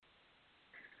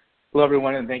Hello,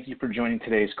 everyone, and thank you for joining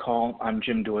today's call. I'm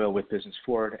Jim Doyle with Business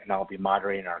Forward, and I'll be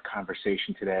moderating our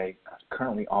conversation today.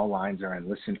 Currently, all lines are in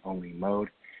listen-only mode.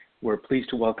 We're pleased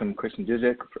to welcome Kristin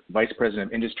Dziczek, Vice President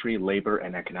of Industry, Labor,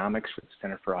 and Economics for the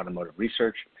Center for Automotive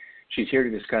Research. She's here to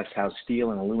discuss how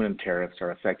steel and aluminum tariffs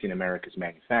are affecting America's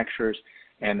manufacturers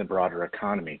and the broader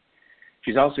economy.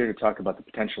 She's also here to talk about the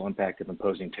potential impact of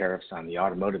imposing tariffs on the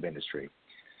automotive industry.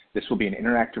 This will be an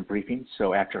interactive briefing,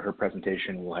 so after her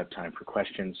presentation, we'll have time for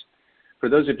questions. For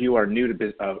those of you who are new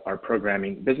to our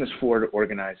programming, Business Forward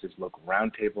organizes local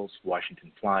roundtables,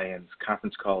 Washington fly-ins,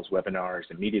 conference calls, webinars,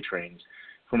 and media trainings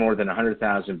for more than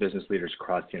 100,000 business leaders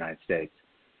across the United States.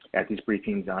 At these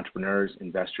briefings, entrepreneurs,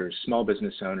 investors, small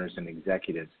business owners, and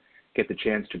executives get the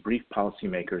chance to brief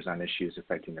policymakers on issues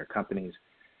affecting their companies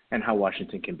and how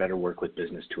Washington can better work with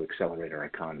business to accelerate our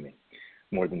economy.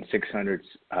 More than 600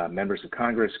 members of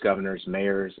Congress, governors,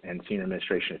 mayors, and senior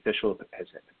administration officials have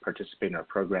participated in our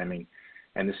programming,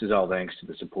 and this is all thanks to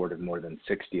the support of more than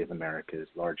 60 of America's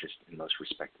largest and most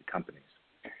respected companies.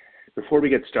 Before we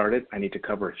get started, I need to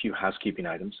cover a few housekeeping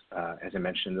items. As I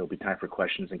mentioned, there'll be time for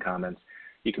questions and comments.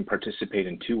 You can participate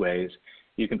in two ways.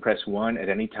 You can press 1 at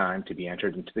any time to be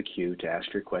entered into the queue to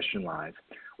ask your question live,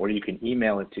 or you can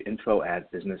email it to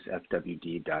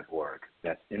info@businessfwd.org.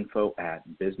 That's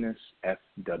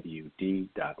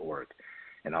info@businessfwd.org,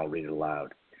 and I'll read it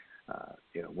aloud.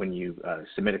 When you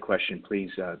submit a question,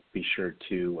 please be sure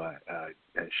to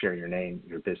share your name,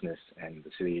 your business, and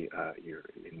the city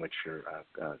in which you're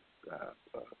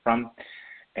from.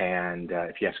 And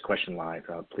if you ask a question live,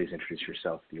 please introduce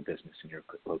yourself, your business, and your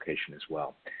location as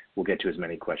well. We'll get to as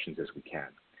many questions as we can.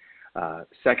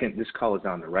 Second, this call is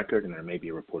on the record, and there may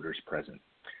be reporters present.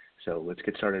 So let's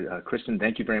get started. Kristin,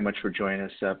 thank you very much for joining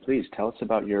us. Please tell us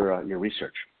about your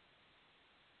research.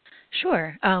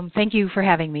 Sure. Thank you for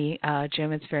having me,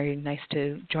 Jim. It's very nice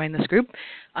to join this group,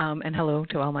 and hello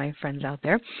to all my friends out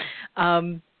there.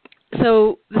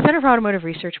 So the Center for Automotive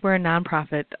Research, we're a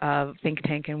nonprofit think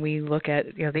tank, and we look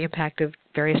at the impact of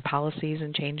various policies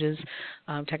and changes,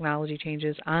 technology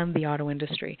changes on the auto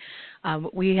industry.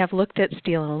 We have looked at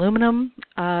steel and aluminum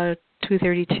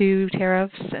 232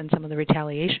 tariffs and some of the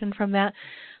retaliation from that.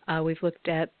 We've looked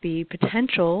at the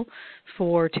potential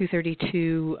for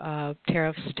 232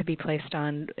 tariffs to be placed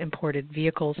on imported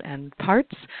vehicles and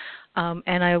parts.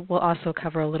 And I will also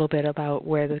cover a little bit about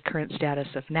where the current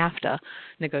status of NAFTA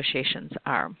negotiations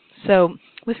are. So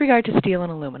with regard to steel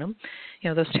and aluminum,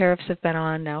 those tariffs have been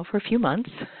on now for a few months.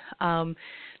 The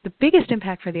biggest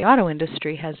impact for the auto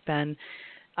industry has been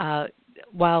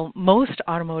while most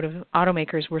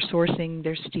automakers were sourcing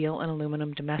their steel and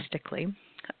aluminum domestically,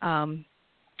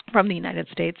 from the United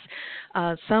States,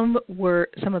 some of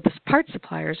the part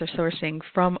suppliers are sourcing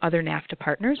from other NAFTA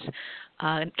partners.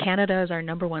 Canada is our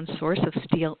number one source of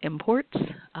steel imports.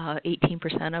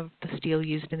 18% of the steel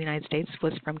used in the United States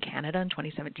was from Canada in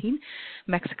 2017.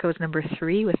 Mexico is number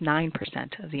 3 with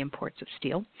 9% of the imports of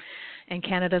steel. And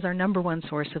Canada is our number one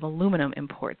source of aluminum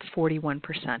imports.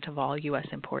 41% of all U.S.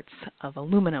 imports of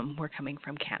aluminum were coming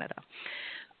from Canada.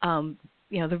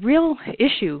 The real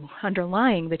issue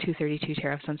underlying the 232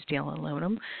 tariffs on steel and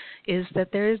aluminum is that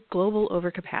there is global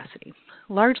overcapacity,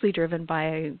 largely driven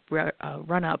by a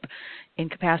run-up in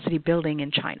capacity building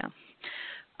in China.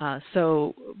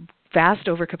 So vast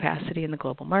overcapacity in the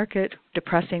global market,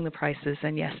 depressing the prices,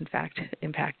 and yes, in fact,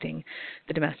 impacting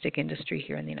the domestic industry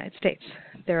here in the United States.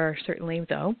 There are certainly,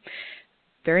 though,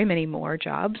 very many more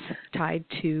jobs tied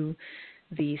to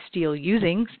the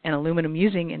steel-using and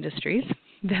aluminum-using industries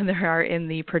than there are in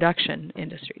the production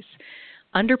industries.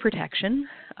 Under protection,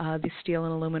 the steel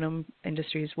and aluminum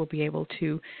industries will be able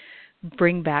to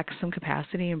bring back some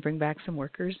capacity and bring back some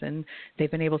workers, and they've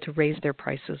been able to raise their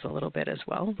prices a little bit as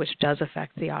well, which does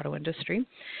affect the auto industry.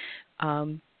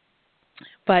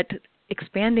 But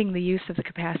expanding the use of the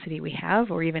capacity we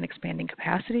have, or even expanding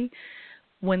capacity,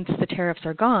 once the tariffs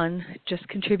are gone, just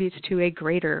contributes to a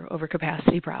greater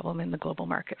overcapacity problem in the global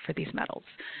market for these metals.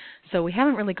 So we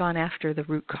haven't really gone after the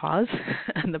root cause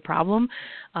and the problem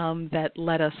that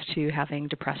led us to having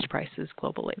depressed prices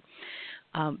globally.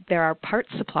 There are part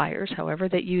suppliers, however,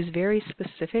 that use very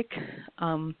specific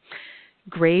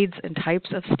grades and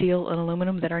types of steel and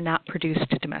aluminum that are not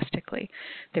produced domestically.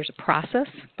 There's a process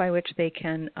by which they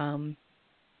can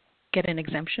get an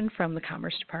exemption from the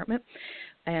Commerce Department,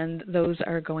 and those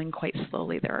are going quite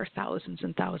slowly. There are thousands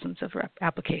and thousands of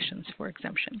applications for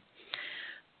exemption.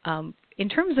 In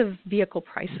terms of vehicle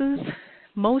prices,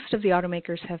 most of the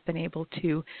automakers have been able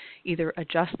to either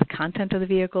adjust the content of the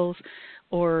vehicles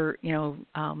or,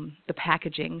 the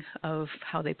packaging of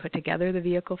how they put together the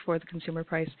vehicle for the consumer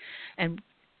price, and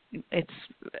it's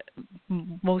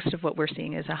most of what we're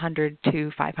seeing is $100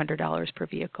 to $500 per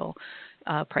vehicle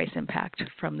price impact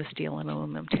from the steel and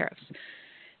aluminum tariffs.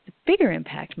 The bigger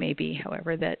impact may be,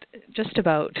 however, that just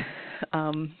about,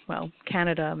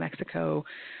 Canada, Mexico,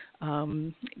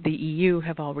 the EU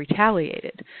have all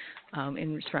retaliated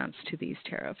in response to these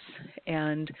tariffs.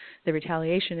 And the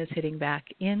retaliation is hitting back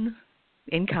in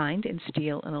kind in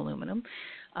steel and aluminum,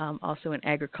 also in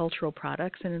agricultural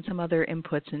products and in some other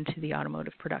inputs into the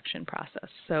automotive production process.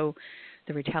 So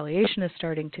the retaliation is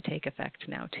starting to take effect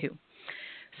now too.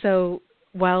 So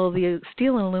while the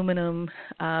steel and aluminum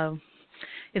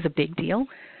is a big deal,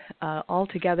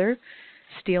 altogether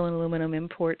steel and aluminum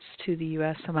imports to the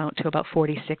U.S. amount to about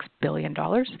 $46 billion.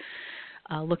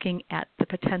 Looking at the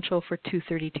potential for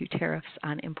 232 tariffs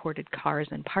on imported cars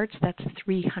and parts, that's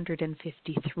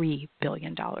 $353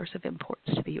 billion of imports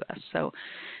to the U.S. So,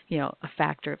 a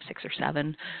factor of 6 or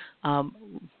 7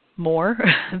 more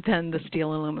than the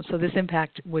steel and aluminum. So this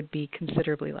impact would be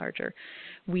considerably larger.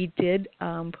 We did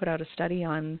put out a study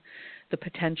on the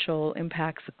potential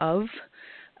impacts of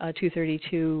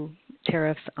 232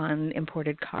 tariffs on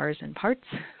imported cars and parts.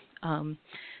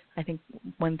 I think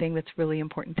one thing that's really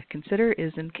important to consider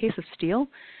is in case of steel,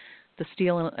 the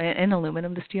steel and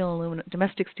aluminum,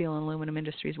 domestic steel and aluminum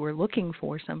industries were looking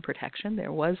for some protection.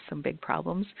 There was some big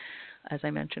problems, as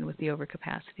I mentioned, with the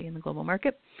overcapacity in the global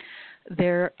market.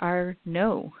 There are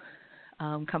no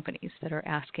companies that are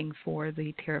asking for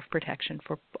the tariff protection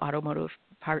for automotive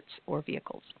parts or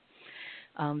vehicles.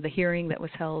 The hearing that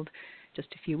was held just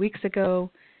a few weeks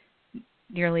ago,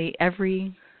 nearly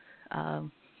every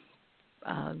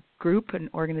group and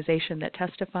organization that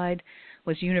testified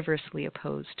was universally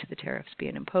opposed to the tariffs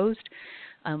being imposed.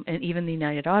 And even the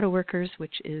United Auto Workers,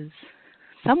 which is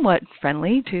somewhat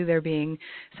friendly to there being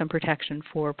some protection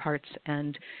for parts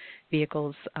and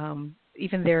vehicles,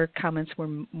 even their comments were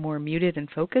more muted and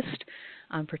focused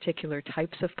on particular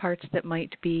types of parts that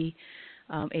might be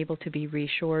able to be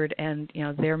reshored. And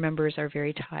their members are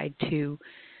very tied to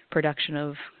production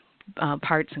of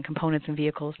parts and components and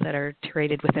vehicles that are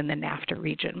traded within the NAFTA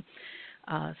region.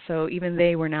 So even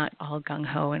they were not all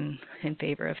gung-ho in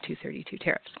favor of 232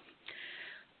 tariffs.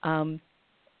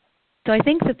 So I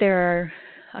think that there are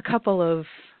a couple of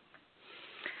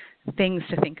things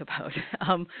to think about.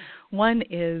 One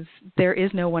is there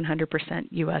is no 100%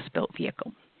 U.S. built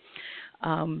vehicle.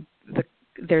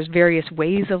 There's various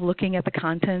ways of looking at the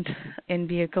content in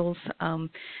vehicles,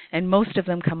 and most of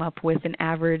them come up with an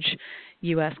average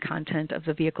U.S. content of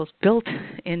the vehicles built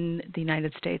in the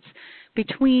United States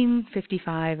between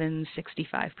 55 and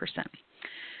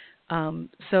 65%.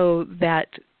 So that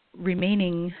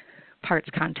remaining parts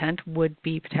content would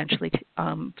be potentially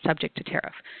subject to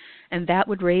tariff. And that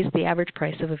would raise the average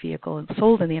price of a vehicle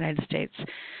sold in the United States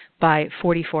by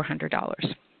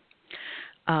 $4,400.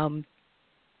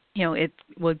 It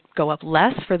would go up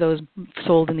less for those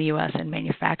sold in the U.S. and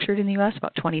manufactured in the U.S.,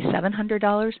 about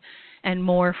 $2,700, and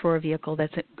more for a vehicle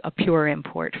that's a pure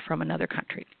import from another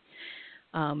country.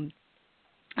 And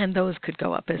those could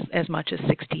go up as much as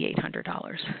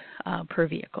 $6,800 per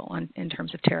vehicle in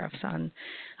terms of tariffs on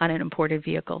an imported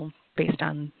vehicle based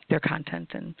on their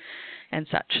content and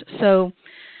such. So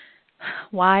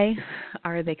why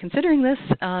are they considering this?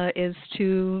 Is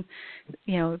to,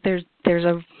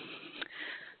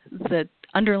 the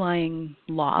underlying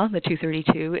law, the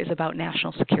 232, is about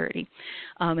national security.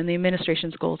 And the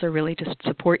administration's goals are really to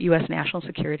support U.S. national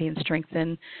security and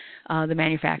strengthen the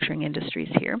manufacturing industries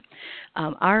here.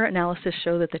 Our analysis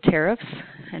show that the tariffs,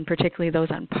 and particularly those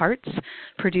on parts,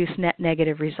 produce net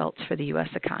negative results for the U.S.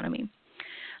 economy.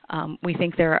 We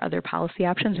think there are other policy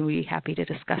options, and we'd be happy to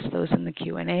discuss those in the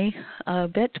Q&A a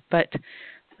bit, but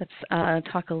let's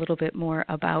talk a little bit more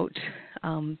about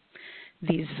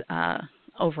these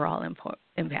overall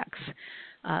impacts.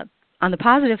 On the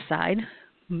positive side,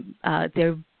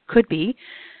 there could be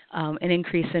an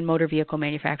increase in motor vehicle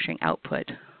manufacturing output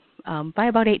by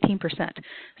about 18%,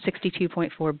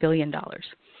 $62.4 billion.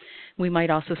 We might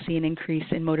also see an increase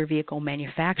in motor vehicle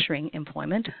manufacturing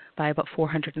employment by about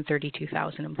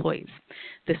 432,000 employees.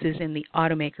 This is in the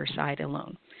automaker side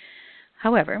alone.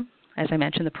 However, as I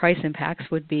mentioned, the price impacts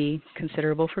would be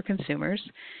considerable for consumers.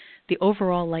 The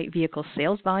overall light vehicle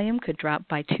sales volume could drop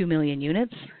by 2 million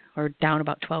units, or down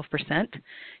about 12%,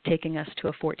 taking us to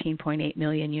a 14.8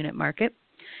 million unit market.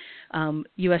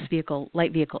 U.S.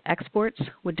 light vehicle exports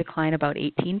would decline about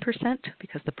 18%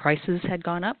 because the prices had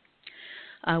gone up.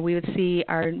 We would see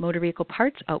our motor vehicle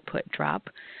parts output drop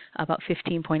about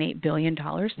 $15.8 billion.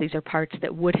 These are parts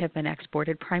that would have been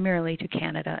exported primarily to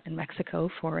Canada and Mexico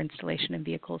for installation in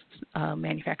vehicles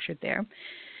manufactured there.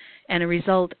 and a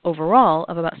result overall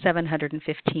of about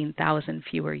 715,000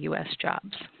 fewer U.S.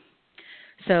 jobs.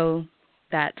 So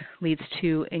that leads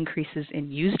to increases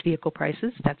in used vehicle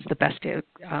prices. That's the best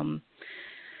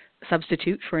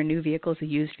substitute for a new vehicle is a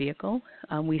used vehicle.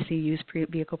 We see used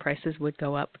vehicle prices would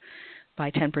go up by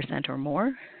 10% or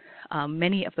more.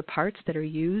 Many of the parts that are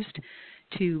used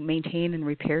to maintain and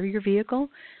repair your vehicle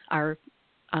are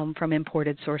from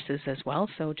imported sources as well.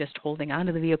 So just holding on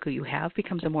to the vehicle you have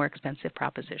becomes a more expensive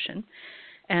proposition.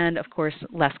 And of course,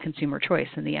 less consumer choice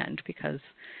in the end, because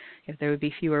if there would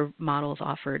be fewer models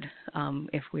offered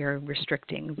if we are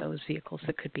restricting those vehicles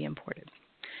that could be imported.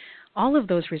 All of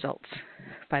those results,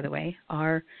 by the way,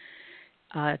 are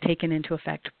taken into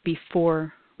effect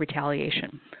before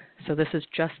retaliation. So this is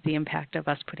just the impact of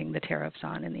us putting the tariffs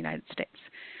on in the United States.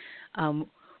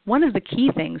 One of the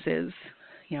key things is,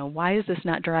 why is this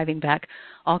not driving back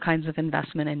all kinds of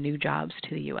investment and new jobs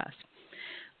to the U.S.?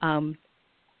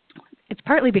 It's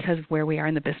partly because of where we are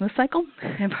in the business cycle,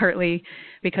 and partly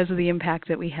because of the impact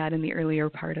that we had in the earlier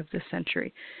part of this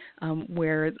century,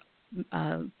 where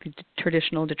the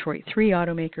traditional Detroit 3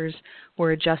 automakers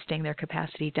were adjusting their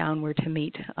capacity downward to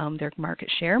meet their market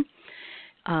share.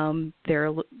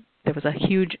 There was a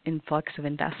huge influx of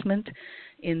investment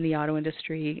in the auto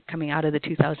industry coming out of the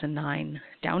 2009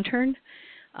 downturn.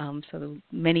 So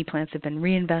many plants have been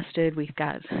reinvested. We've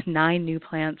got 11 new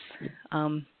plants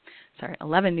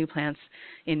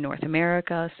in North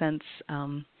America since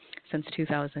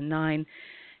 2009.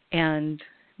 And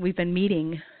we've been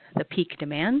meeting the peak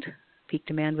demand. Peak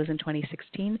demand was in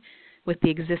 2016 with the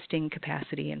existing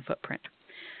capacity and footprint.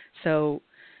 So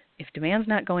if demand's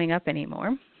not going up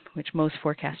anymore, which most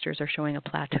forecasters are showing a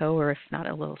plateau or if not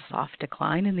a little soft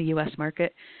decline in the U.S.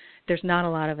 market, there's not a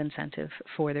lot of incentive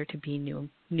for there to be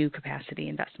new capacity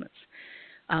investments.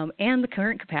 And the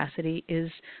current capacity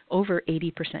is over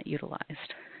 80%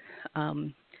 utilized.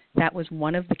 That was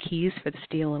one of the keys for the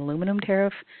steel and aluminum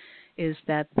tariff, is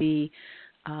that the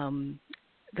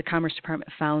Commerce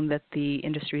Department found that the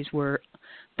industries were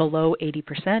below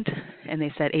 80%, and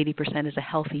they said 80% is a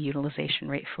healthy utilization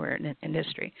rate for an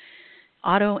industry.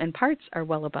 Auto and parts are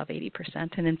well above 80%,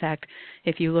 and in fact,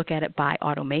 if you look at it by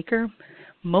automaker,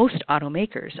 most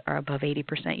automakers are above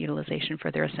 80% utilization for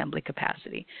their assembly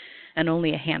capacity, and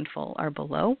only a handful are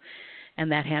below,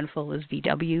 and that handful is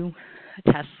VW,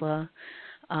 Tesla,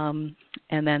 and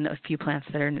then a few plants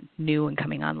that are new and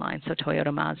coming online, so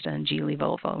Toyota, Mazda, and Geely,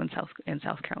 Volvo in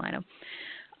South Carolina.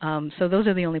 So those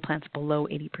are the only plants below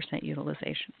 80%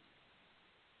 utilization.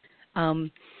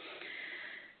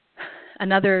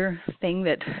 Another thing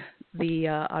that the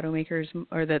automakers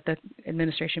or that the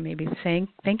administration may be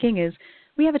thinking is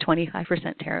we have a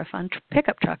 25% tariff on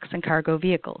pickup trucks and cargo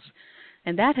vehicles.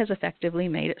 And that has effectively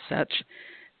made it such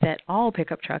that all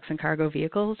pickup trucks and cargo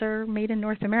vehicles are made in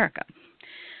North America.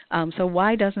 So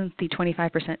why doesn't the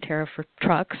 25% tariff for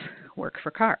trucks work for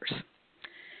cars?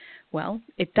 Well,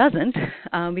 it doesn't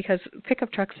because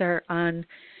pickup trucks are on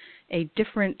a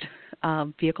different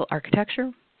vehicle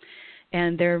architecture,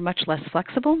 and they're much less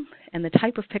flexible, and the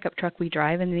type of pickup truck we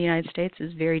drive in the United States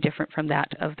is very different from that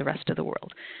of the rest of the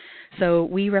world. So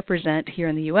we represent here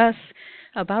in the U.S.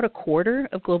 about a quarter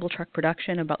of global truck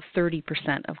production, about 30%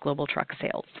 of global truck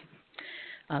sales.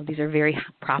 These are very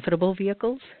profitable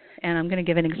vehicles, and I'm going to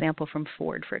give an example from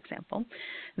Ford, for example.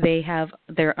 They have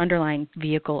their underlying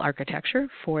vehicle architecture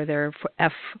for their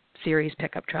F-Series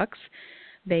pickup trucks.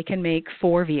 They can make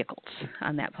 4 vehicles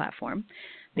on that platform.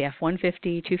 The F-150,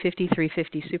 250,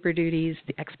 350 Super Duties,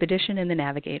 the Expedition, and the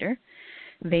Navigator.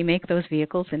 They make those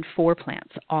vehicles in 4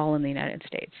 plants, all in the United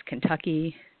States: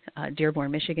 Kentucky, Dearborn,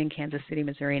 Michigan, Kansas City,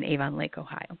 Missouri, and Avon Lake,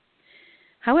 Ohio.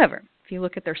 However, if you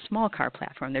look at their small car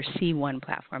platform, their C1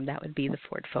 platform, that would be the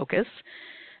Ford Focus.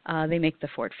 They make the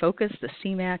Ford Focus, the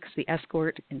C-Max, the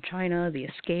Escort in China, the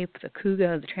Escape, the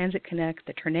Kuga, the Transit Connect,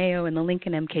 the Tourneo, and the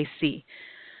Lincoln MKC.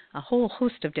 A whole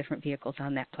host of different vehicles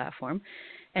on that platform.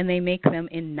 And they make them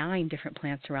in 9 different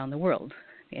plants around the world,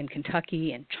 in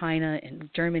Kentucky, in China, in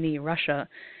Germany, Russia,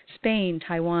 Spain,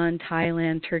 Taiwan,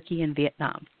 Thailand, Turkey, and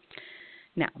Vietnam.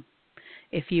 Now,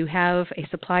 if you have a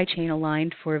supply chain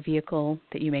aligned for a vehicle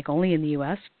that you make only in the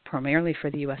U.S., primarily for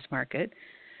the U.S. market,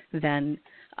 then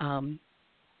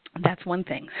that's one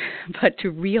thing. But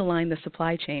to realign the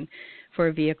supply chain for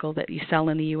a vehicle that you sell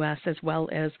in the U.S. as well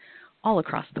as all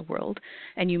across the world,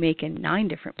 and you make in 9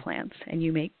 different plants, and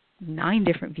you make 9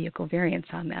 different vehicle variants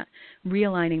on that,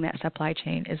 realigning that supply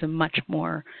chain is a much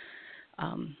more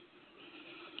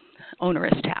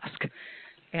onerous task,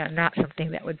 and not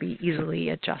something that would be easily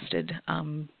adjusted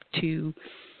to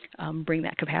bring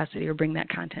that capacity or bring that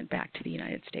content back to the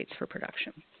United States for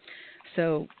production.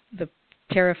 So the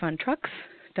tariff on trucks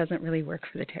doesn't really work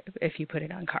for if you put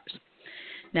it on cars.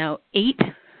 Now, 8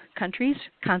 countries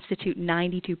constitute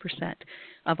 92%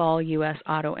 of all U.S.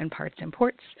 auto and parts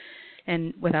imports.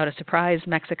 And without a surprise,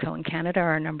 Mexico and Canada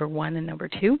are number 1 and number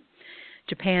 2.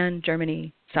 Japan,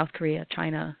 Germany, South Korea,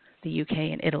 China, the UK,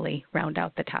 and Italy round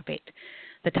out the top 8.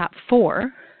 The top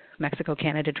 4, Mexico,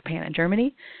 Canada, Japan, and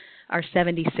Germany, are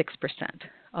 76%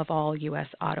 of all U.S.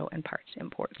 auto and parts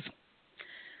imports.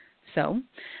 So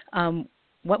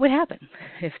what would happen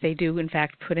if they do, in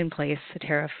fact, put in place a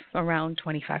tariff around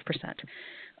 25%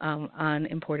 on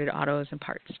imported autos and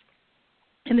parts?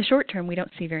 In the short term, we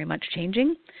don't see very much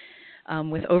changing.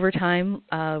 With overtime,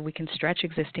 we can stretch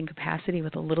existing capacity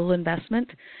with a little investment,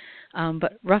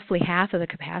 but roughly half of the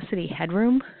capacity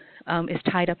headroom is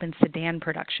tied up in sedan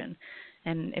production.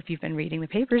 And if you've been reading the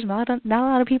papers, not a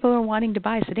lot of people are wanting to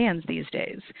buy sedans these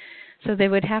days. So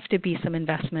there would have to be some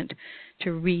investment to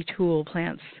retool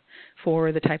plants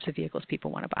for the types of vehicles people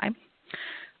want to buy.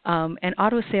 And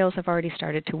auto sales have already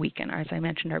started to weaken. As I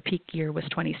mentioned, our peak year was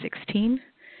 2016.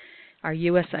 Our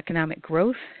U.S. economic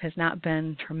growth has not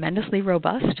been tremendously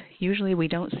robust. Usually we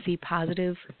don't see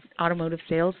positive automotive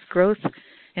sales growth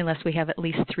unless we have at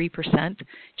least 3%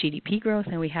 GDP growth,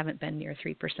 and we haven't been near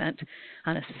 3%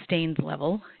 on a sustained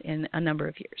level in a number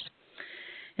of years.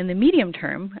 In the medium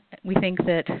term, we think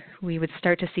that we would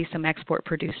start to see some export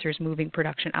producers moving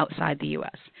production outside the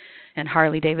U.S. And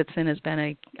Harley-Davidson has been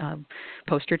a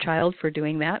poster child for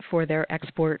doing that for their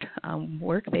export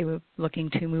work. They were looking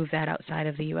to move that outside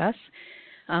of the U.S.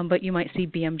 But you might see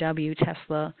BMW,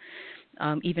 Tesla,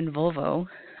 even Volvo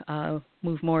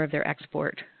move more of their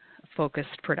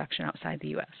export-focused production outside the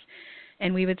U.S.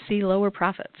 And we would see lower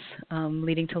profits,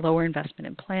 leading to lower investment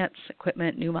in plants,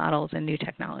 equipment, new models, and new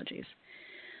technologies.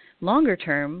 Longer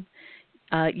term,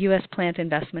 U.S. plant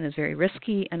investment is very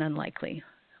risky and unlikely.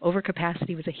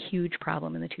 Overcapacity was a huge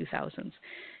problem in the 2000s,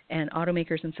 and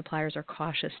automakers and suppliers are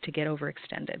cautious to get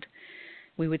overextended.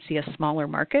 We would see a smaller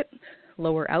market,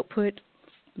 lower output,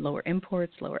 lower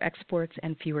imports, lower exports,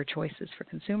 and fewer choices for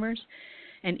consumers.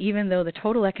 And even though the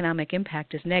total economic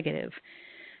impact is negative,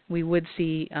 we would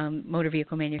see motor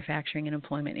vehicle manufacturing and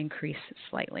employment increase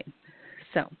slightly.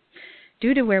 So,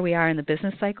 due to where we are in the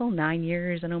business cycle, 9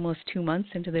 years and almost 2 months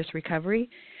into this recovery,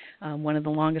 one of the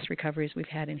longest recoveries we've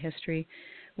had in history,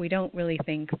 we don't really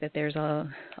think that there's a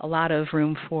lot of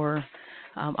room for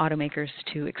automakers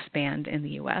to expand in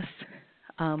the U.S.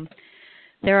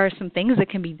 There are some things that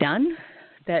can be done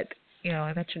that,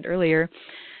 I mentioned earlier.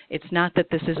 It's not that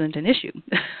this isn't an issue.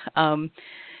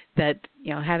 That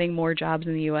having more jobs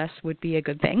in the U.S. would be a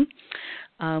good thing.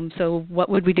 So what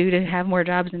would we do to have more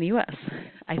jobs in the U.S.?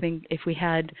 I think if we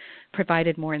had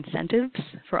provided more incentives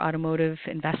for automotive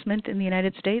investment in the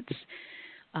United States,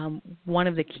 one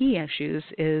of the key issues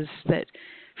is that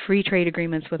free trade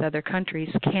agreements with other countries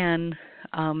can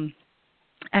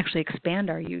actually expand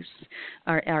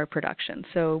our production.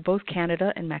 So both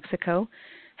Canada and Mexico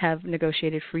have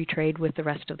negotiated free trade with the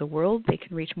rest of the world. They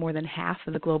can reach more than half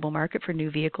of the global market for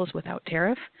new vehicles without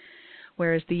tariff,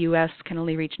 whereas the U.S. can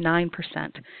only reach 9%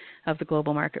 of the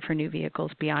global market for new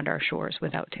vehicles beyond our shores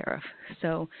without tariff.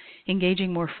 So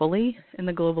engaging more fully in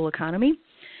the global economy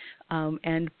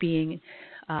and being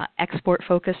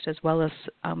export-focused as well as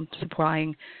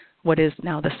supplying what is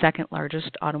now the second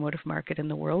largest automotive market in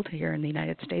the world here in the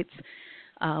United States,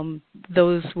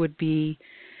 those would be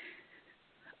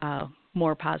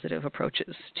more positive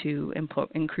approaches to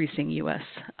increasing U.S.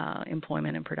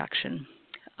 employment and production.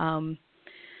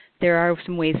 There are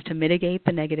some ways to mitigate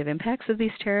the negative impacts of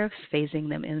these tariffs, phasing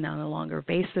them in on a longer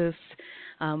basis,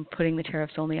 putting the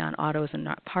tariffs only on autos and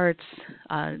not parts,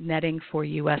 netting for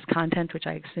U.S. content, which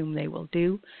I assume they will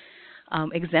do,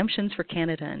 exemptions for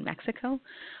Canada and Mexico,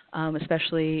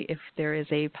 especially if there is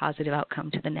a positive outcome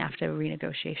to the NAFTA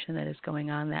renegotiation that is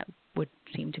going on. That would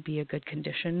seem to be a good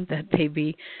condition, that they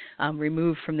be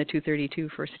removed from the 232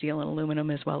 for steel and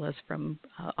aluminum as well as from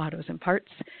autos and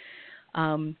parts.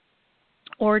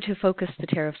 Or to focus the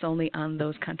tariffs only on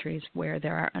those countries where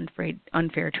there are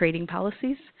unfair trading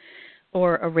policies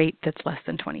or a rate that's less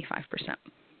than 25%.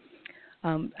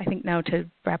 I think now to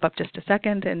wrap up just a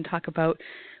second and talk about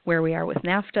where we are with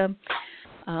NAFTA.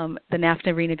 The NAFTA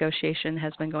renegotiation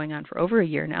has been going on for over a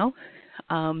year now.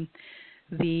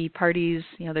 The parties,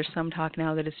 there's some talk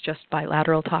now that it's just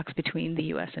bilateral talks between the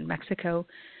U.S. and Mexico.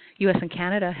 U.S. and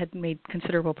Canada had made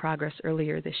considerable progress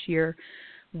earlier this year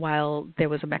while there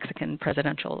was a Mexican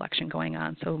presidential election going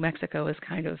on. So Mexico has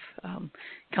kind of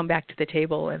come back to the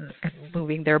table and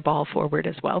moving their ball forward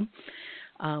as well.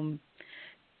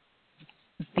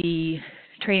 The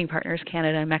trading partners,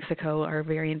 Canada and Mexico, are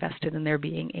very invested in there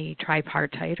being a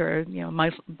tripartite or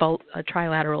a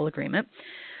trilateral agreement.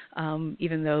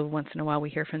 Even though once in a while we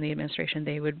hear from the administration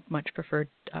they would much prefer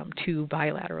 2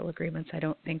 bilateral agreements. I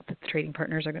don't think that the trading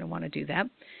partners are going to want to do that.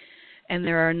 And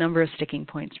there are a number of sticking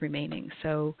points remaining.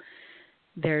 So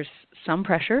there's some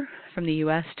pressure from the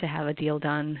U.S. to have a deal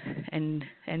done and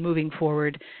moving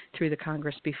forward through the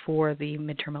Congress before the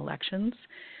midterm elections.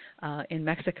 In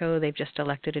Mexico, they've just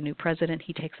elected a new president.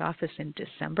 He takes office in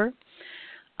December.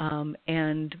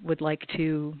 And would like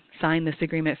to sign this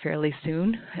agreement fairly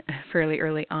soon, fairly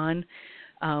early on,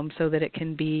 so that it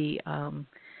can be,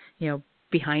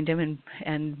 behind him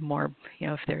and more,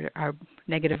 if there are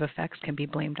negative effects, can be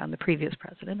blamed on the previous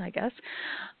president, I guess.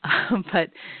 But,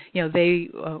 they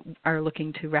are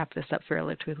looking to wrap this up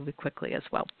fairly quickly as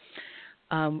well.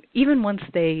 Even once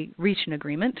they reach an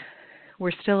agreement,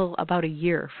 we're still about a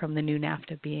year from the new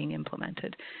NAFTA being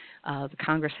implemented. The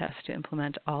Congress has to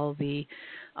implement all the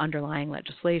underlying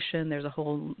legislation. There's a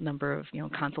whole number of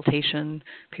consultation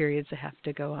periods that have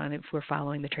to go on if we're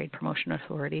following the Trade Promotion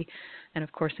Authority. And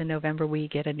of course, in November we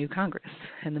get a new Congress,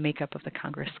 and the makeup of the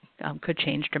Congress could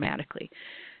change dramatically.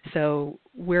 So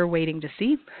we're waiting to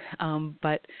see,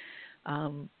 but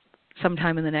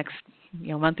sometime in the next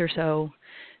month or so,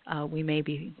 we may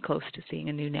be close to seeing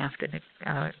a new NAFTA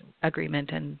agreement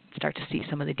and start to see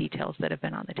some of the details that have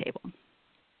been on the table.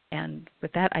 And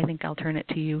with that, I think I'll turn it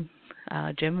to you,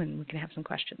 Jim, and we can have some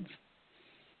questions.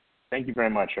 Thank you very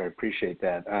much. I appreciate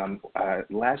that.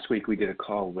 Last week we did a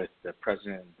call with the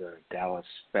president of the Dallas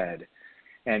Fed,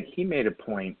 and he made a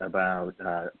point about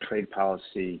trade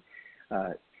policy.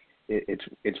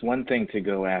 It's one thing to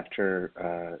go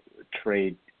after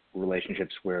trade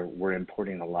relationships where we're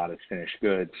importing a lot of finished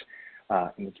goods.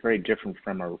 And it's very different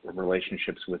from our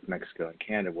relationships with Mexico and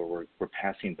Canada, where we're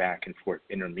passing back and forth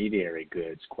intermediary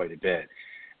goods quite a bit.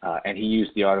 And he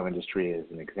used the auto industry as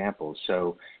an example.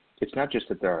 So it's not just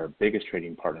that they're our biggest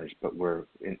trading partners, but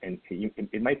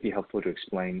it might be helpful to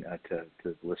explain to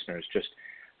the listeners just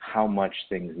how much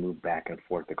things move back and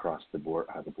forth across the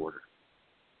border.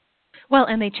 Well,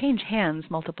 and they change hands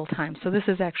multiple times. So this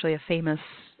is actually a famous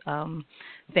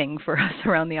thing for us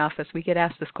around the office. We get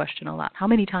asked this question a lot. How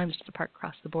many times does a part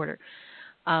cross the border?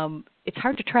 It's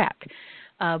hard to track,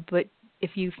 but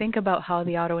if you think about how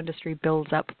the auto industry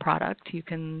builds up product, you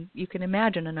can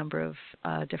imagine a number of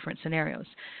different scenarios.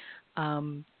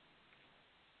 And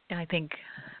I think,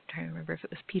 I'm trying to remember if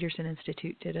it was Peterson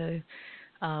Institute did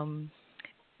an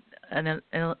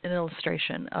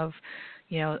illustration of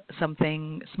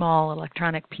something small,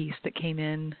 electronic piece that came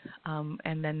in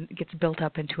and then gets built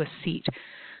up into a seat,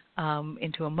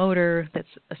 into a motor that's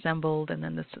assembled, and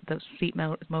then the seat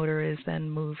motor is then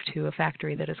moved to a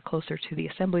factory that is closer to the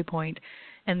assembly point,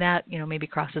 and that maybe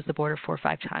crosses the border 4 or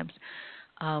 5 times.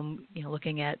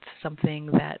 Looking at something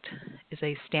that is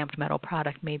a stamped metal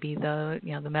product, maybe the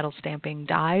metal stamping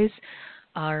dies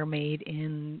are made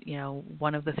in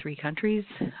one of the 3 countries,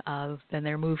 then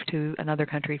they're moved to another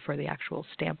country for the actual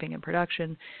stamping and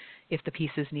production. If the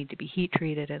pieces need to be heat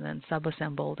treated and then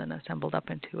sub-assembled and assembled up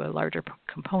into a larger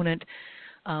component,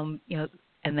 and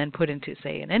then put into,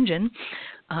 say, an engine,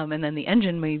 and then the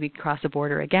engine maybe cross a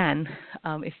border again.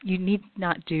 If you need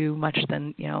not do much,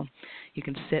 then you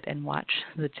can sit and watch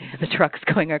the trucks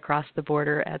going across the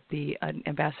border at the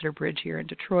Ambassador Bridge here in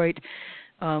Detroit,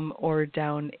 or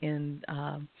down in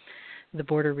the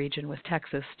border region with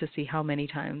Texas to see how many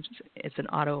times it's an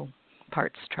auto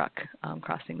parts truck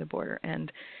crossing the border. And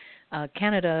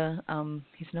Canada,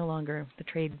 he's no longer the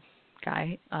trade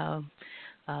guy,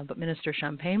 but Minister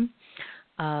Champagne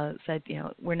said,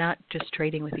 we're not just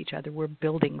trading with each other, we're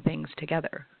building things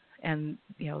together. And,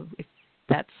 if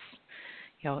that's,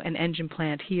 an engine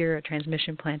plant here, a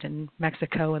transmission plant in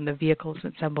Mexico, and the vehicles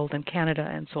assembled in Canada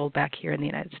and sold back here in the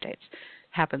United States.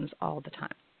 Happens all the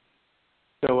time.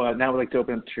 So now I'd like to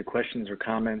open up to your questions or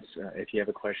comments. If you have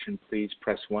a question, please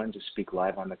press 1 to speak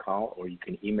live on the call, or you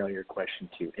can email your question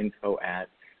to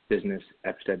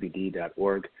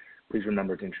info@businessfwd.org. Please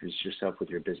remember to introduce yourself with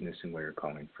your business and where you're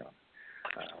calling from.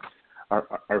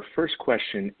 Our first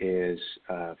question is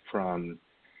from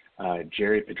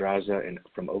Jerry Pedraza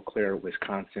from Eau Claire,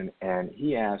 Wisconsin, and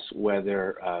he asks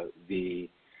whether the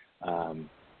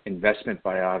investment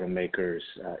by automakers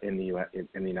in the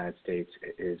United States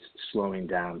is slowing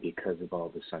down because of all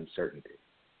this uncertainty.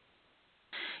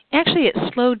 Actually, it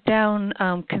slowed down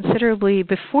considerably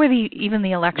before even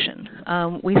the election.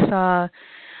 We saw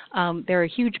there are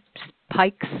huge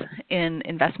spikes in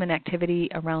investment activity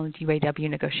around UAW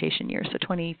negotiation years. So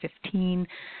 2015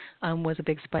 was a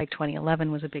big spike.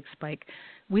 2011 was a big spike.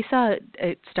 We saw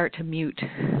it start to mute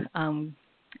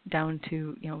down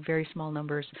to very small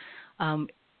numbers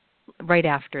right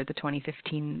after the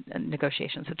 2015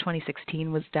 negotiations. So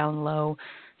 2016 was down low,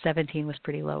 17 was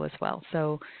pretty low as well.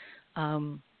 So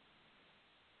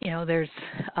there's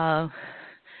a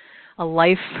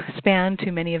lifespan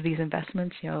to many of these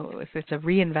investments. If it's a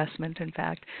reinvestment, in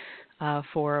fact,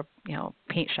 for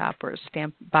paint shop or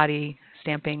body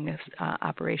stamping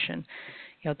operation,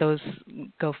 those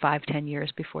go 5-10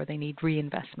 years before they need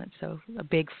reinvestment. So a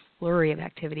big flurry of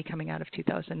activity coming out of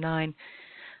 2009.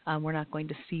 We're not going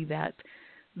to see that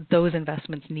those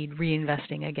investments need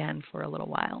reinvesting again for a little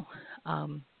while.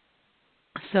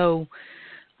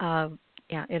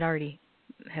 It already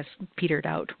has petered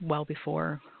out well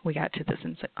before we got to this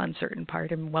uncertain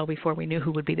part and well before we knew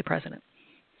who would be the president.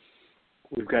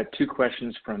 We've got two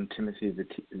questions from Timothy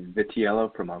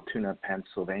Vitiello from Altoona,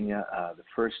 Pennsylvania. The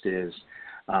first is,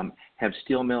 have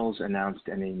steel mills announced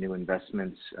any new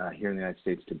investments here in the United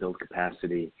States to build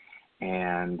capacity?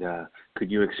 And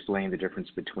could you explain the difference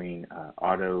between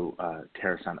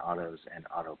tariffs on autos and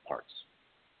auto parts?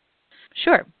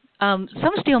 Sure.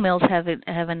 Some steel mills have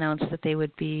announced that they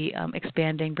would be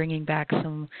expanding, bringing back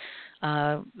some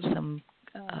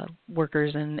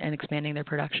workers and expanding their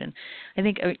production. I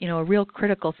think a real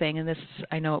critical thing, and this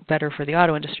I know better for the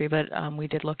auto industry, but we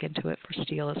did look into it for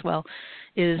steel as well,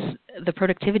 is the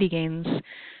productivity gains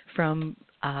from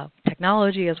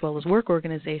technology as well as work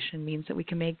organization means that we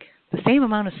can make the same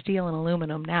amount of steel and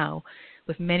aluminum now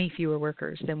with many fewer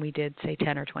workers than we did, say,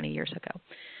 10 or 20 years ago.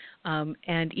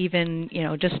 And even,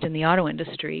 just in the auto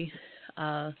industry,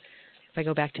 if I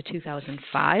go back to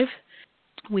 2005,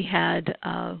 we had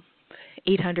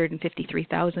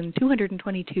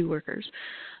 853,222 workers.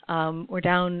 We're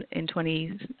down in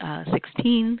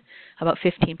 2016, about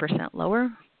 15%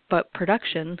 lower, but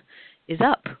production is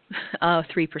up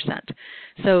 3%.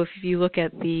 So if you look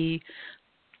at the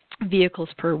vehicles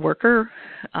per worker,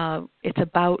 it's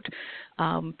about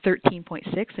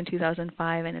 13.6 in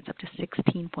 2005, and it's up to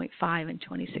 16.5 in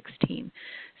 2016.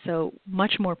 So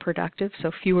much more productive,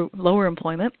 so lower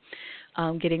employment,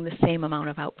 getting the same amount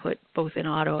of output both in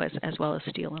auto as well as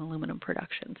steel and aluminum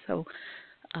production. So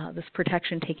this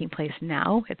protection taking place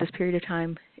now at this period of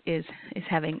time is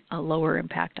having a lower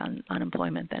impact on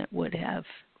unemployment than it would have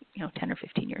 10 or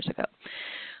 15 years ago.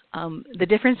 The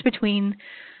difference between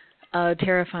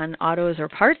tariff on autos or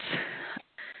parts,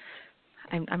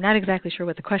 I'm not exactly sure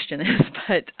what the question is,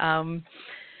 but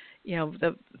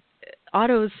the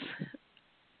autos,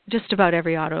 just about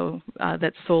every auto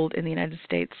that's sold in the United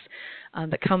States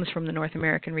that comes from the North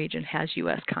American region has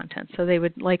U.S. content. So they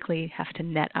would likely have to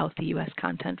net out the U.S.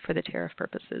 content for the tariff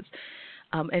purposes.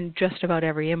 And just about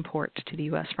every import to the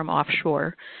U.S. from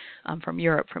offshore, from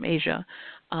Europe, from Asia,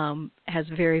 has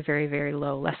very, very, very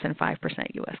low, less than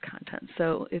 5% U.S. content.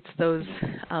 So it's those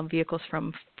vehicles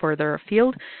from further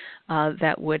afield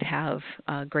that would have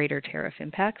greater tariff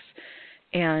impacts.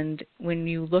 And when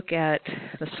you look at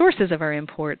the sources of our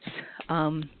imports,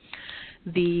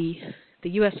 the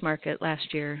U.S. market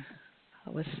last year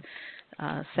was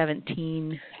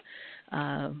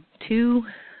 17.2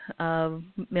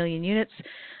 million units.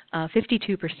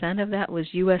 52% of that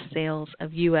was U.S. sales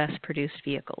of U.S. produced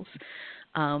vehicles.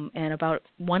 And about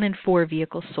 1 in 4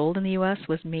 vehicles sold in the U.S.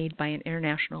 was made by an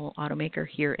international automaker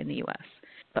here in the U.S.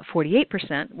 But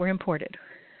 48% were imported.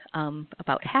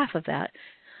 About half of that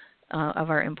of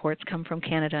our imports come from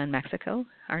Canada and Mexico.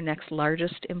 Our next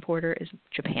largest importer is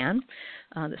Japan,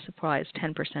 that supplies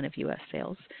 10% of U.S.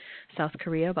 sales. South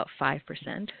Korea, about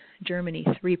 5%. Germany,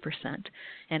 3%.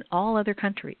 And all other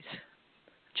countries,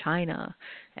 China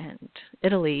and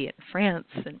Italy and France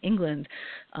and England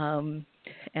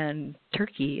and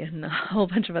Turkey and a whole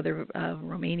bunch of other,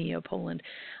 Romania, Poland,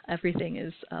 everything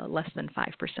is less than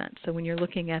 5%. So when you're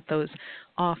looking at those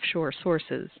offshore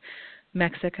sources,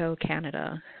 Mexico,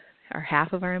 Canada are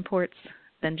half of our imports,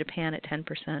 then Japan at 10%,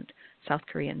 South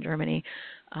Korea and Germany.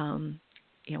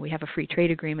 We have a free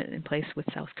trade agreement in place with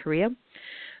South Korea.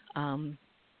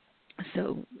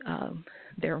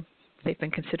 They've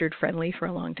been considered friendly for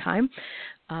a long time.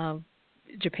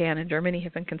 Japan and Germany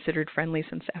have been considered friendly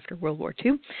since after World War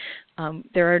II.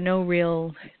 There are no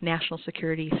real national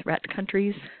security threat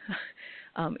countries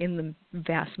in the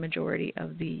vast majority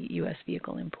of the U.S.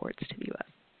 vehicle imports to the U.S.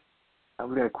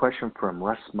 We've got a question from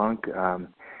Les Monk.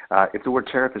 If the word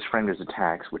tariff is framed as a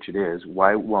tax, which it is,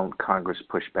 why won't Congress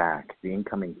push back? The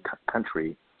incoming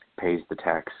country pays the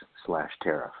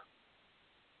tax/tariff.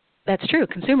 That's true.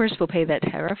 Consumers will pay that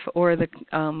tariff, or the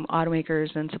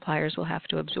automakers and suppliers will have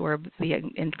to absorb the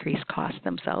increased cost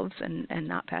themselves and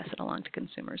not pass it along to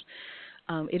consumers.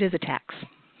 It is a tax.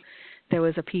 there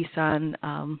was a piece on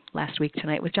last week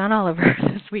tonight with John Oliver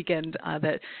this weekend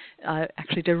that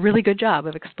actually did a really good job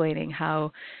of explaining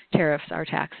how tariffs are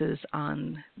taxes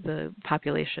on the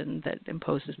population that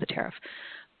imposes the tariff.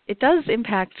 It does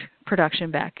impact production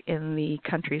back in the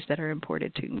countries that are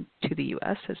imported to the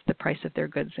U.S. As the price of their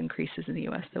goods increases in the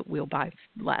U.S., that we'll buy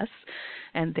less,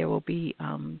 and there will be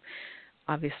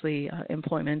obviously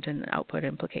employment and output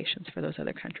implications for those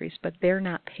other countries. But they're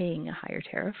not paying a higher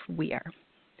tariff. We are.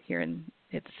 Here, and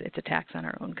it's a tax on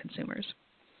our own consumers.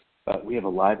 We have a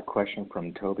live question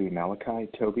from Toby Malachi.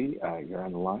 Toby, you're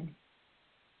on the line.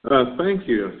 Thank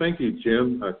you,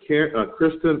 Jim.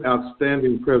 Kristin,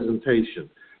 outstanding presentation.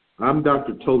 I'm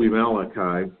Dr. Toby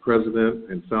Malachi, President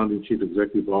and Founding Chief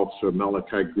Executive Officer of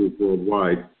Malachi Group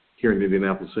Worldwide here in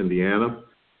Indianapolis, Indiana.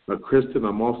 Kristin,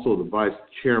 I'm also the Vice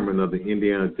Chairman of the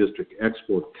Indiana District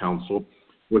Export Council,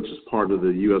 which is part of the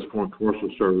U.S. Foreign Commercial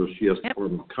Service, U.S.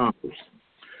 Department of Commerce.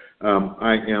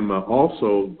 I am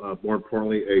also, more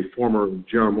importantly, a former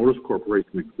General Motors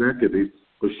Corporation executive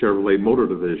with Chevrolet Motor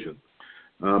Division.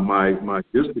 My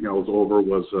district I was over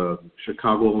was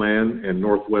Chicagoland and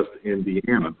Northwest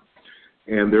Indiana.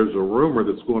 And there's a rumor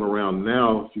that's going around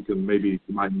now, if you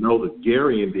might know that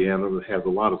Gary, Indiana, that has a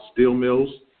lot of steel mills,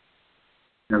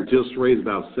 have just raised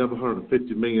about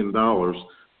 $750 million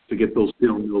to get those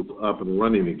steel mills up and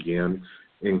running again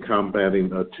in combating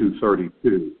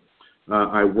 232.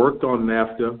 I worked on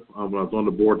NAFTA when I was on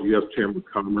the board of the U.S. Chamber of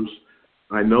Commerce.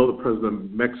 I know the President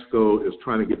of Mexico is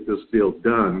trying to get this deal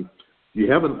done. Do you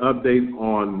have an update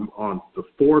on the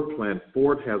Ford plant?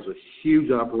 Ford has a huge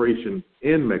operation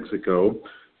in Mexico.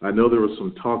 I know there was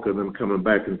some talk of them coming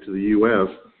back into the U.S.,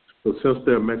 but since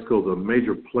Mexico is a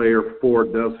major player,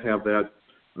 Ford does have that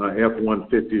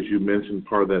F-150, as you mentioned,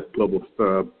 part of that global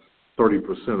 30%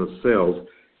 of sales.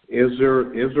 Is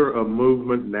there a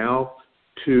movement now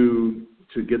to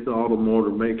get the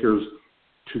automotive makers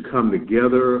to come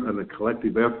together in a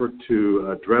collective effort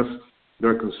to address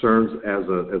their concerns as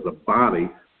a body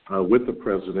with the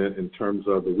president in terms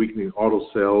of the weakening auto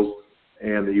sales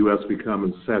and the U.S.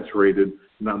 becoming saturated,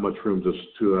 not much room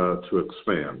to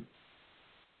expand?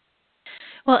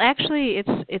 Well, actually,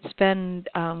 it's been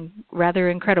rather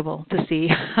incredible to see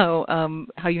how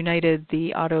united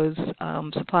the auto's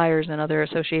suppliers and other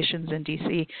associations in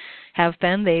D.C. have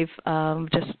been. They've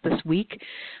just this week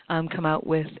come out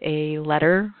with a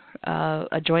letter,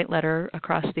 a joint letter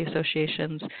across the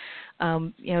associations.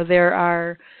 There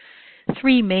are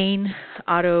three main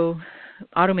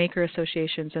automaker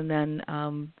associations, and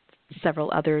then several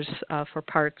others for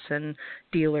parts and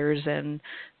dealers and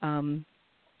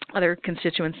other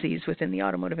constituencies within the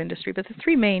automotive industry. But the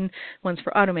three main ones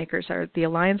for automakers are the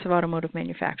Alliance of Automotive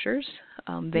Manufacturers.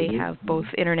 They have both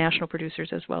international producers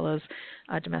as well as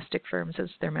domestic firms as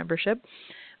their membership.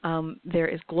 There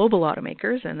is Global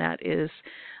Automakers, and that is,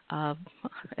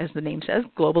 as the name says,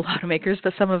 global automakers,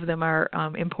 but some of them are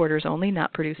importers only,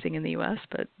 not producing in the U.S.,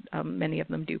 but many of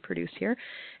them do produce here.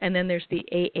 And then there's the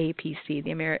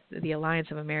AAPC, the Alliance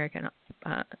of American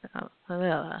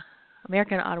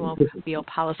Automobile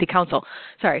Policy Council,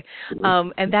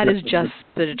 and that is just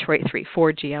the Detroit Three,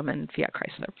 Ford, GM, and Fiat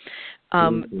Chrysler.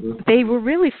 They were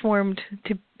really formed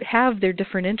to have their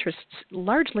different interests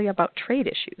largely about trade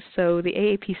issues. So the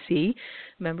AAPC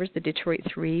members, the Detroit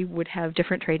Three, would have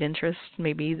different trade interests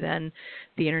maybe than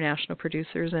the international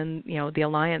producers, and the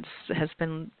alliance has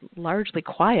been largely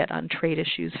quiet on trade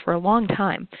issues for a long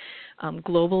time.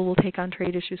 Global will take on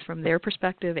trade issues from their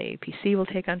perspective. AAPC will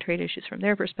take on trade issues from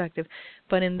their perspective.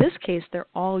 But in this case, they're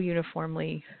all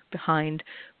uniformly behind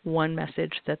one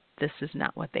message that this is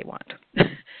not what they want.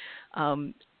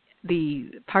 The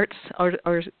parts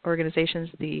organizations,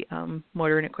 the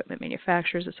Motor and Equipment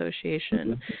Manufacturers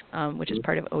Association, which is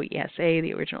part of OESA,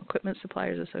 the Original Equipment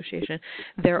Suppliers Association,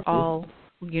 they're all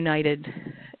united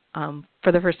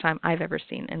for the first time I've ever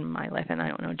seen in my life. And I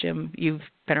don't know, Jim, you've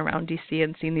been around D.C.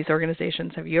 and seen these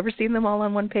organizations. Have you ever seen them all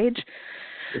on one page?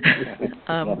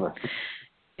 Never.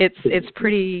 It's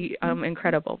pretty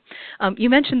incredible. You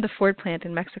mentioned the Ford plant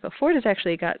in Mexico. Ford has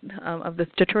actually got, of the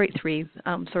Detroit Three,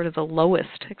 sort of the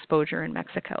lowest exposure in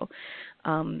Mexico.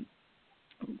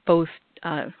 Both,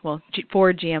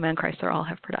 Ford, GM, and Chrysler all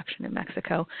have production in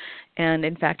Mexico. And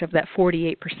in fact, of that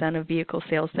 48% of vehicle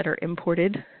sales that are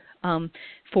imported,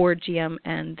 Ford, GM,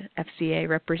 and FCA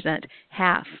represent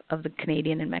half of the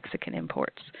Canadian and Mexican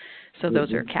imports. So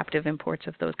those are captive imports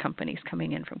of those companies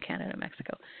coming in from Canada and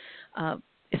Mexico.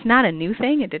 It's not a new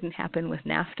thing. It didn't happen with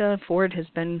NAFTA. Ford has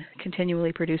been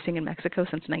continually producing in Mexico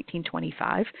since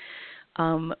 1925.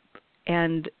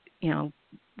 And,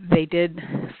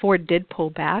 Ford did pull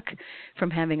back from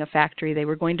having a factory. They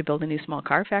were going to build a new small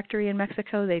car factory in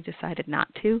Mexico. They decided not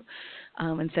to,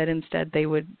 and said instead they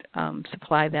would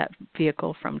supply that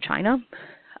vehicle from China.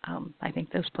 I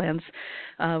think those plans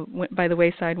went by the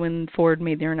wayside when Ford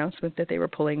made their announcement that they were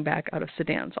pulling back out of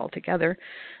sedans altogether.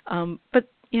 But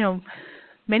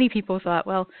many people thought,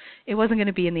 well, it wasn't going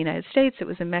to be in the United States. It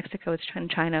was in Mexico. It's in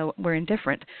China. We're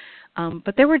indifferent.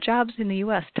 But there were jobs in the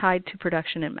U.S. tied to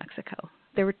production in Mexico.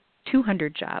 There were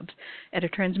 200 jobs at a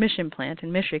transmission plant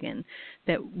in Michigan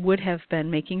that would have been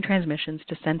making transmissions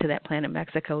to send to that plant in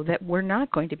Mexico that were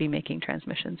not going to be making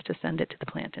transmissions to send it to the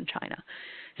plant in China.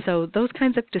 So those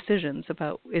kinds of decisions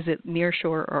about is it near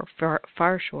shore or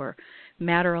far shore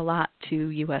matter a lot to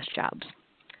U.S. jobs.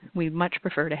 We much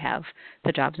prefer to have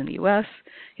the jobs in the U.S.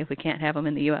 If we can't have them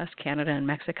in the U.S., Canada and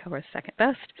Mexico are second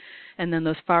best. And then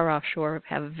those far offshore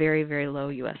have very, very low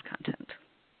U.S. content.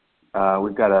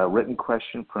 We've got a written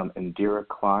question from Indira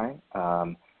Klein.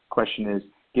 Question is,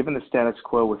 given the status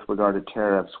quo with regard to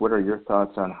tariffs, what are your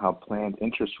thoughts on how planned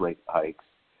interest rate hikes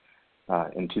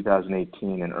in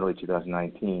 2018 and early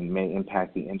 2019 may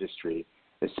impact the industry,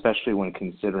 especially when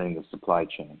considering the supply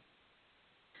chain?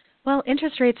 Well,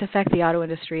 interest rates affect the auto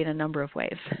industry in a number of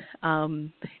ways.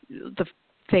 The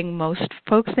thing most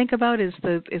folks think about is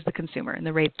the consumer and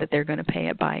the rate that they're going to pay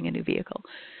at buying a new vehicle,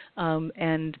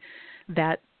 and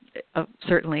that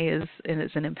certainly is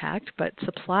an impact. But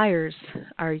suppliers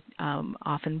are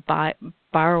often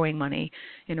borrowing money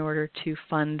in order to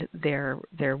fund their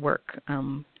work.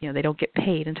 They don't get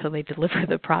paid until they deliver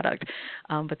the product,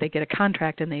 but they get a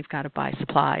contract and they've got to buy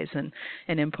supplies and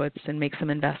inputs and make some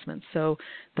investments. So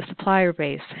the supplier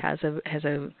base has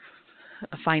a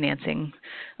financing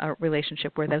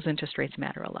relationship where those interest rates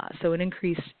matter a lot. So an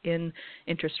increase in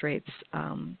interest rates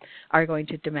are going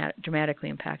to dramatically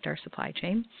impact our supply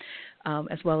chain,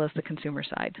 as well as the consumer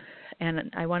side. And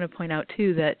I want to point out,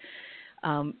 too, that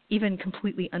even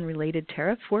completely unrelated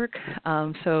tariff work,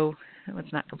 so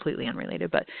it's not completely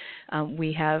unrelated, but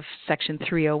we have Section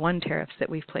 301 tariffs that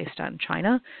we've placed on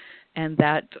China, and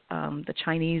that the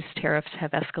Chinese tariffs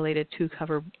have escalated to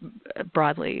cover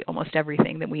broadly almost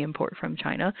everything that we import from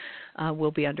China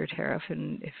will be under tariff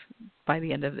by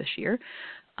the end of this year.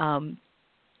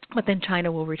 But then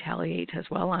China will retaliate as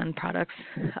well on products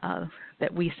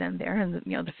that we send there, and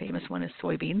the famous one is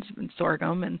soybeans and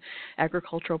sorghum and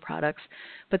agricultural products.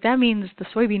 But that means the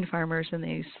soybean farmers and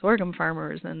the sorghum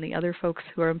farmers and the other folks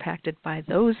who are impacted by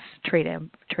those trade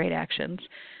actions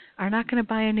are not going to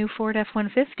buy a new Ford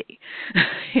F-150.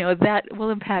 That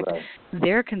will impact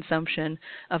their consumption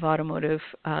of automotive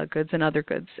goods and other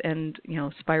goods, and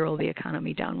spiral the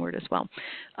economy downward as well.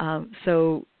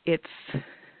 So it's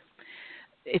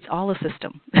all a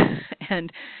system,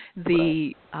 and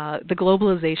the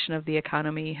globalization of the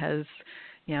economy has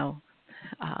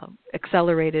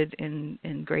accelerated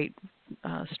in great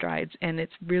strides, and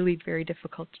it's really very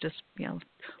difficult to just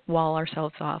wall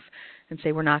ourselves off and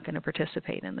say we're not going to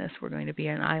participate in this. We're going to be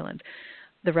an island.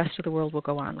 The rest of the world will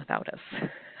go on without us.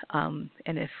 And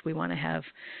if we want to have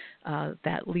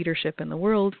that leadership in the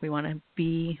world, we want to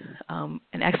be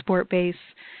an export base,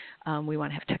 we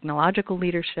want to have technological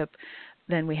leadership,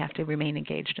 then we have to remain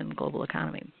engaged in the global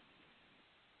economy.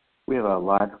 We have a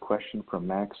live question from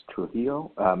Max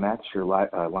Trujillo. Max, your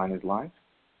line is live.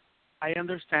 I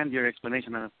understand your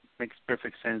explanation, and it makes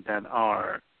perfect sense that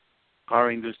our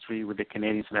car industry with the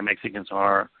Canadians and the Mexicans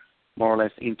are more or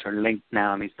less interlinked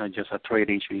now, and it's not just a trade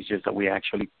issue, it's just that we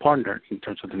actually partner in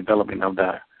terms of the development of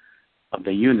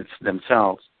the units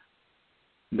themselves.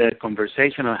 The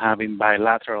conversation of having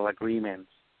bilateral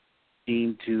agreements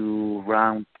seem to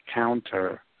run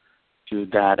counter to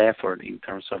that effort in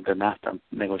terms of the NAFTA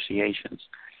negotiations.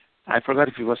 I forgot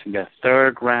if it was in the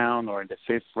third round or in the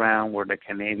fifth round where the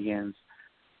Canadians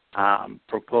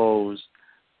proposed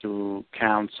to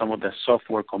count some of the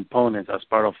software components as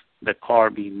part of the car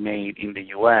being made in the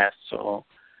U.S., so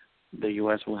the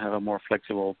U.S. will have a more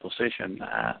flexible position.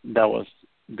 That was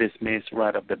dismissed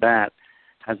right off the bat.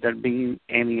 Has there been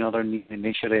any other new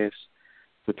initiatives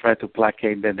to try to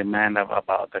placate the demand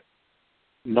about the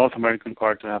North American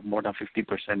car to have more than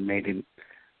 50% made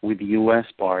with U.S.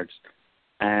 parts?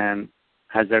 And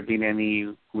has there been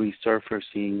any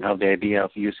resurfacing of the idea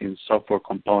of using software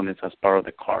components as part of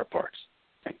the car parts?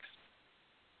 Thanks.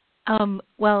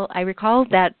 Well, I recall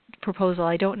that proposal.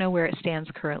 I don't know where it stands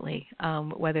currently,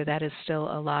 whether that is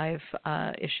still a live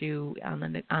issue on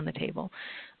the table.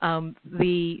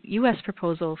 The U.S.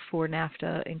 proposal for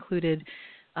NAFTA included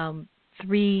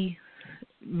 3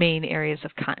 main areas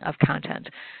of content.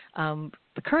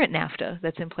 The current NAFTA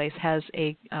that's in place has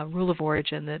a rule of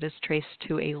origin that is traced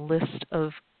to a list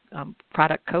of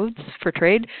product codes for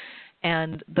trade,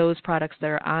 and those products that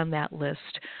are on that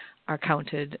list are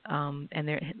counted, and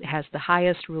it has the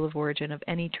highest rule of origin of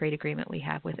any trade agreement we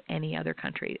have with any other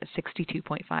country,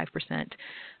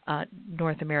 62.5%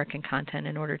 North American content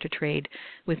in order to trade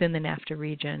within the NAFTA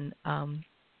region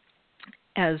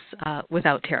as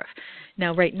without tariff.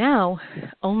 Now, right now,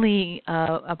 only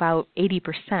about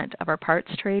 80% of our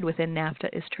parts trade within NAFTA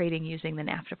is trading using the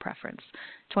NAFTA preference.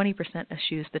 20%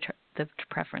 eschews the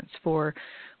preference for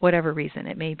whatever reason.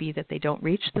 It may be that they don't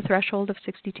reach the threshold of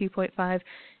 62.5.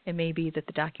 It may be that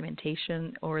the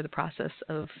documentation or the process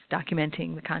of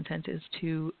documenting the content is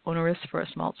too onerous for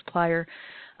a small supplier.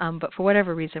 But for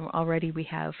whatever reason, already we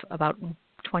have about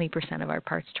 20% of our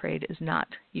parts trade is not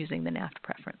using the NAFTA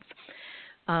preference.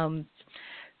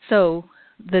 So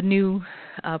the new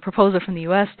proposal from the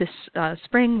U.S. this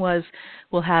spring was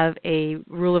we'll have a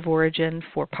rule of origin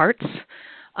for parts,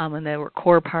 and there were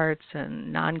core parts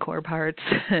and non-core parts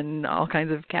and all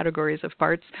kinds of categories of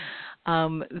parts.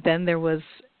 Then there was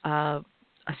a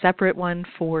separate one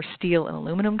for steel and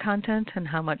aluminum content and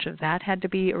how much of that had to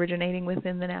be originating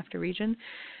within the NAFTA region,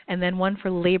 and then one for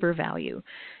labor value.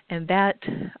 And that,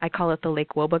 I call it the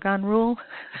Lake Wobegon rule.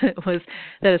 It was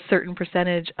that a certain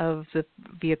percentage of the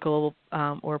vehicle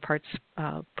or parts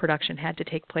production had to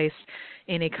take place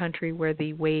in a country where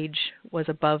the wage was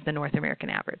above the North American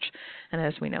average. And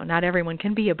as we know, not everyone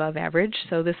can be above average,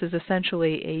 so this is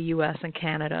essentially a U.S. and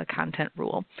Canada content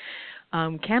rule.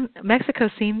 Mexico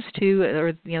seems to,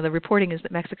 or the reporting is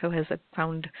that Mexico has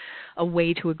found a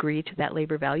way to agree to that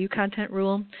labor value content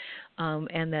rule,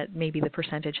 and that maybe the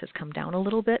percentage has come down a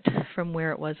little bit from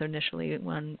where it was initially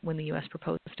when the U.S.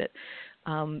 proposed it.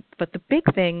 But the big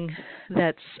thing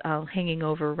that's hanging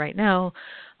over right now,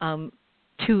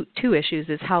 two issues,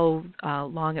 is how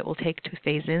long it will take to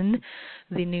phase in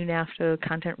the new NAFTA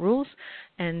content rules,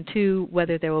 and two,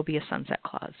 whether there will be a sunset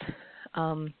clause.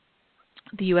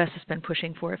 The U.S. has been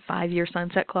pushing for a 5-year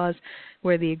sunset clause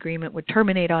where the agreement would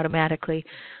terminate automatically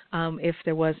if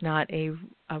there was not a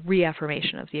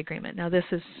reaffirmation of the agreement. Now, this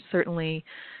is certainly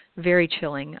very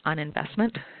chilling on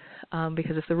investment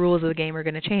because if the rules of the game are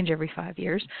going to change every 5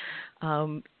 years,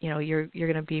 you're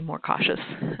going to be more cautious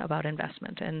about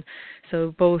investment. And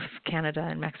so both Canada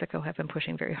and Mexico have been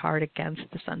pushing very hard against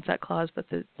the sunset clause, but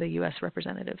the U.S.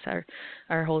 representatives are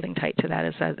holding tight to that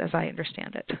as I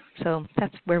understand it. So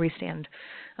that's where we stand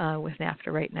with NAFTA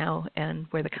right now and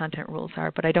where the content rules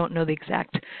are. But I don't know the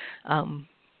exact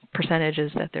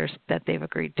percentages that they've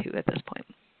agreed to at this point.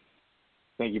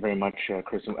 Thank you very much,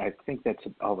 Kristin. I think that's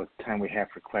all the time we have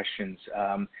for questions.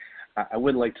 I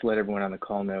would like to let everyone on the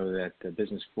call know that the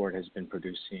Business Forward has been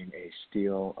producing a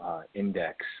steel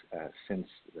index since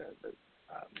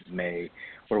May,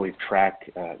 where we've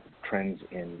tracked trends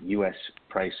in U.S.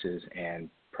 prices and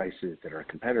prices that our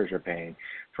competitors are paying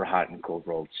for hot and cold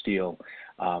rolled steel.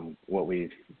 What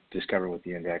we've discovered with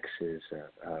the index is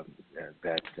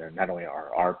that not only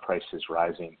are our prices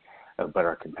rising, but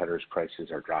our competitors' prices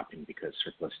are dropping because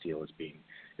surplus steel is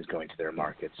going to their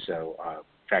markets. So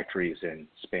factories in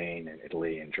Spain and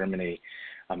Italy and Germany,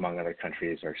 among other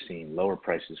countries, are seeing lower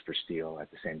prices for steel at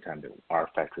the same time that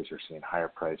our factories are seeing higher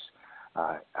price.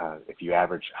 If you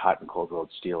average hot and cold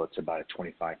rolled steel, it's about a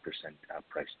 25%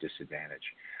 price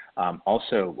disadvantage.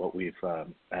 Also, what we've to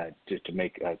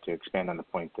expand on the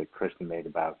point that Kristin made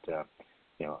about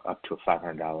up to a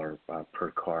 $500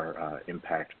 per car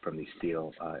impact from the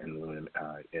steel and aluminum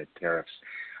tariffs.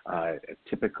 A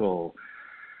typical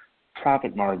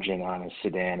profit margin on a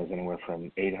sedan is anywhere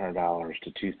from $800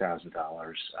 to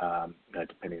 $2,000,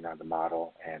 depending on the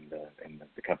model and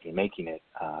the company making it.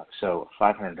 So a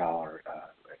 $500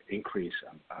 increase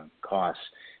on costs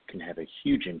can have a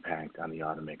huge impact on the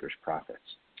automaker's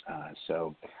profits.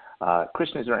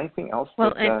 Kristin, is there anything else?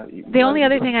 Well, the only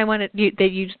other thing I wanted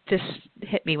that you just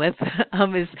hit me with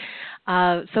is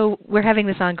so we're having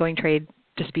this ongoing trade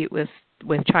dispute with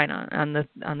China on the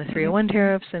 301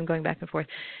 tariffs and going back and forth.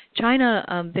 China,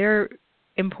 their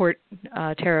import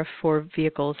tariff for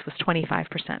vehicles was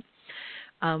 25%.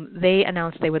 They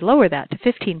announced they would lower that to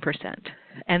 15%.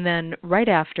 And then right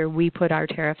after, we put our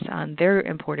tariffs on their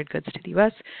imported goods to the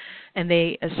U.S., and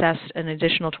they assessed an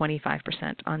additional 25%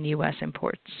 on U.S.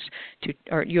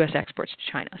 U.S. exports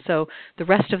to China. So the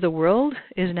rest of the world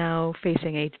is now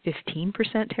facing a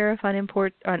 15% tariff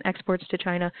on exports to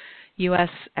China. U.S.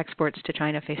 exports to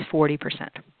China face 40%.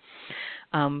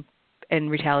 In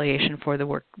retaliation for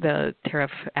the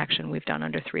tariff action we've done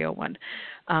under 301.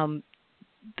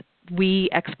 We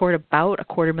export about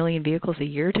 250,000 vehicles a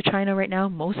year to China right now.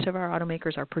 Most of our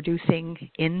automakers are producing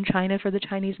in China for the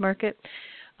Chinese market.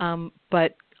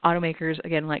 But automakers,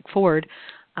 again, like Ford,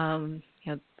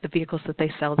 the vehicles that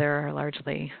they sell there are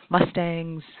largely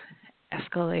Mustangs,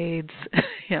 Escalades,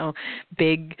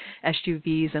 big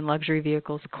SUVs and luxury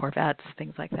vehicles, Corvettes,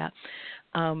 things like that.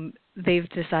 They've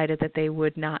decided that they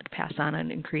would not pass on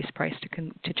an increased price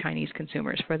to Chinese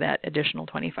consumers for that additional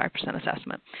 25%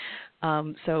 assessment.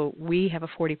 So we have a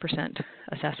 40%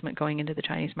 assessment going into the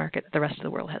Chinese market. The rest of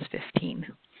the world has 15%.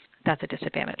 That's a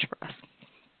disadvantage for us.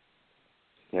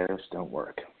 Tariffs don't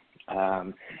work.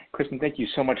 Kristin, thank you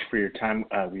so much for your time.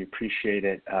 We appreciate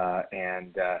it.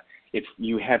 And if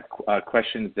you have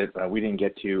questions that we didn't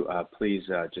get to, please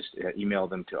just email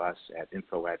them to us at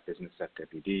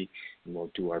info@business.wd, and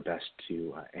we'll do our best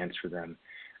to answer them.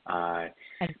 I'd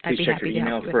please be check happy your to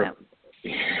email help for. with that.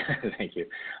 Thank you.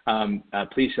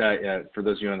 Please, for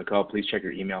those of you on the call, please check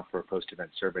your email for a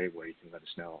post-event survey where you can let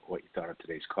us know what you thought of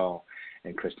today's call.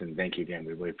 And Kristin, thank you again.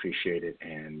 We really appreciate it.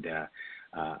 And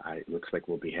it looks like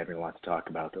we'll be having a lot to talk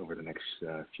about over the next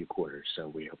few quarters. So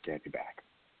we hope to have you back.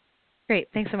 Great.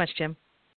 Thanks so much, Jim.